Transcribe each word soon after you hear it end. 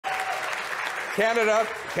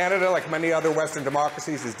Canada, like many other Western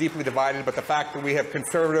democracies, is deeply divided, but the fact that we have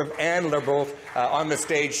conservative and liberals on the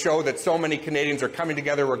stage show that so many Canadians are coming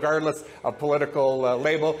together regardless of political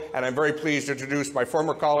label, and I'm very pleased to introduce my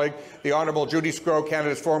former colleague, the Honourable Judy Sgro,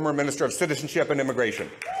 Canada's former Minister of Citizenship and Immigration.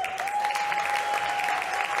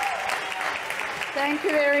 Thank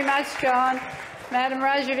you very much, John. Madam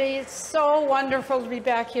Rajavi, it's so wonderful to be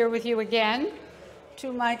back here with you again.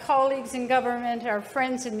 To my colleagues in government, our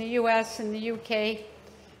friends in the US and the UK,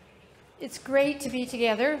 it's great to be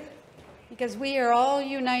together because we are all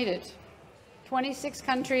united. 26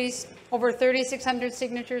 countries, over 3,600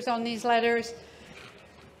 signatures on these letters.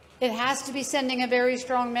 It has to be sending a very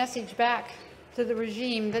strong message back to the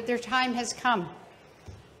regime that their time has come.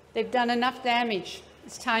 They've done enough damage.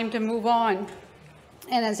 It's time to move on.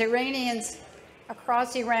 And as Iranians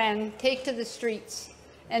across Iran take to the streets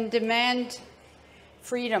and demand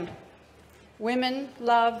freedom. Women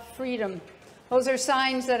love freedom. Those are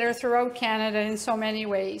signs that are throughout Canada in so many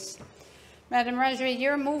ways. Madam Rajavi,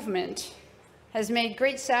 your movement has made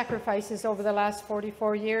great sacrifices over the last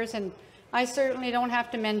 44 years, and I certainly don't have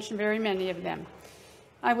to mention very many of them.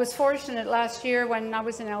 I was fortunate last year when I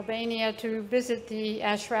was in Albania to visit the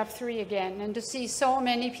Ashraf 3 again and to see so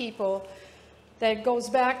many people that goes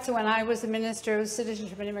back to when I was the Minister of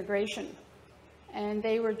Citizenship and Immigration. And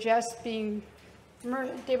they were just being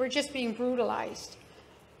brutalized.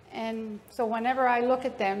 And so whenever I look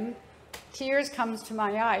at them, tears come to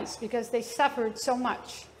my eyes because they suffered so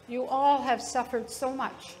much. You all have suffered so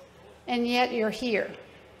much, and yet you're here.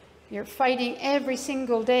 You're fighting every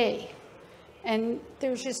single day. And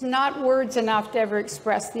there's just not words enough to ever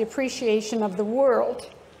express the appreciation of the world,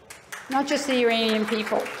 not just the Iranian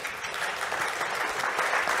people.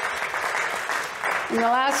 In the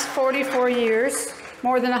last 44 years,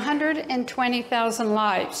 more than 120,000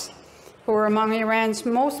 lives who are among Iran's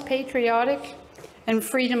most patriotic and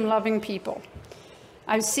freedom-loving people.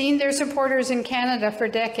 I've seen their supporters in Canada for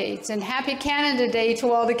decades, and happy Canada Day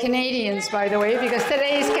to all the Canadians, by the way, because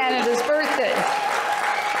today is Canada's birthday.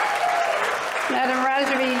 Madam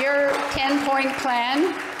Rajavi, your 10-point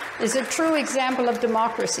plan is a true example of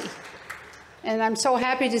democracy, and I'm so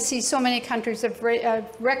happy to see so many countries have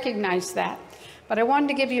recognized that. But I wanted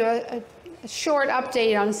to give you a short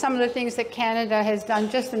update on some of the things that Canada has done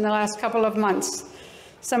just in the last couple of months.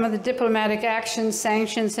 Some of the diplomatic actions,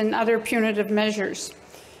 sanctions, and other punitive measures.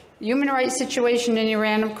 The human rights situation in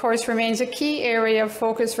Iran, of course, remains a key area of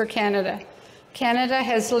focus for Canada. Canada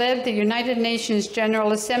has led the United Nations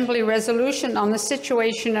General Assembly resolution on the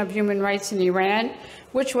situation of human rights in Iran,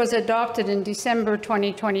 which was adopted in December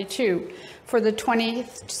 2022 for the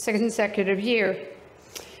 20th consecutive year.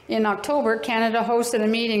 In October, Canada hosted a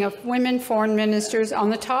meeting of women foreign ministers on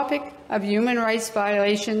the topic of human rights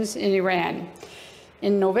violations in Iran.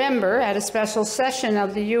 In November, at a special session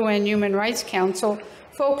of the UN Human Rights Council,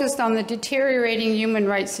 focused on the deteriorating human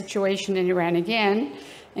rights situation in Iran again,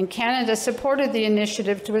 and Canada supported the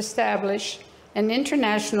initiative to establish an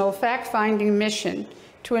international fact-finding mission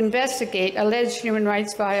to investigate alleged human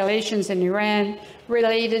rights violations in Iran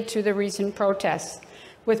related to the recent protests,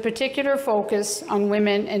 with particular focus on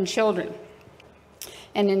women and children.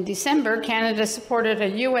 And in December, Canada supported a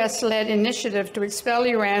US-led initiative to expel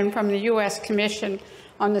Iran from the US Commission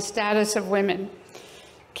on the Status of Women.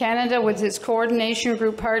 Canada, with its coordination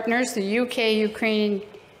group partners, the UK, Ukraine,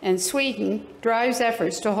 and Sweden, drives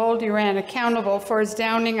efforts to hold Iran accountable for its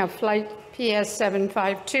downing of Flight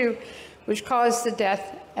PS752, which caused the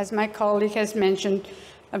death, as my colleague has mentioned,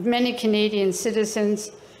 of many Canadian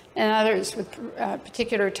citizens and others with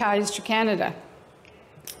particular ties to Canada.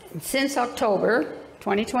 Since October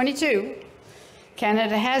 2022,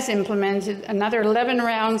 Canada has implemented another 11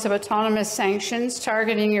 rounds of autonomous sanctions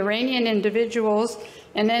targeting Iranian individuals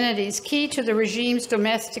and entities key to the regime's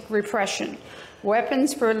domestic repression,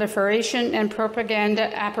 weapons proliferation, and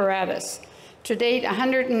propaganda apparatus. To date,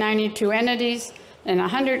 192 entities and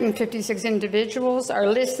 156 individuals are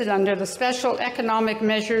listed under the Special Economic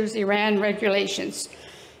Measures Iran regulations.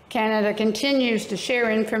 Canada continues to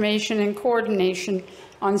share information and coordination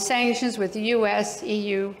on sanctions with the US,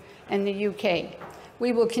 EU, and the UK.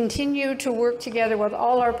 We will continue to work together with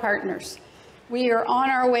all our partners. We are on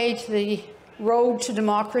our way to the road to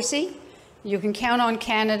democracy. You can count on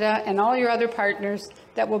Canada and all your other partners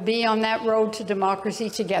that will be on that road to democracy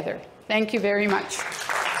together. Thank you very much.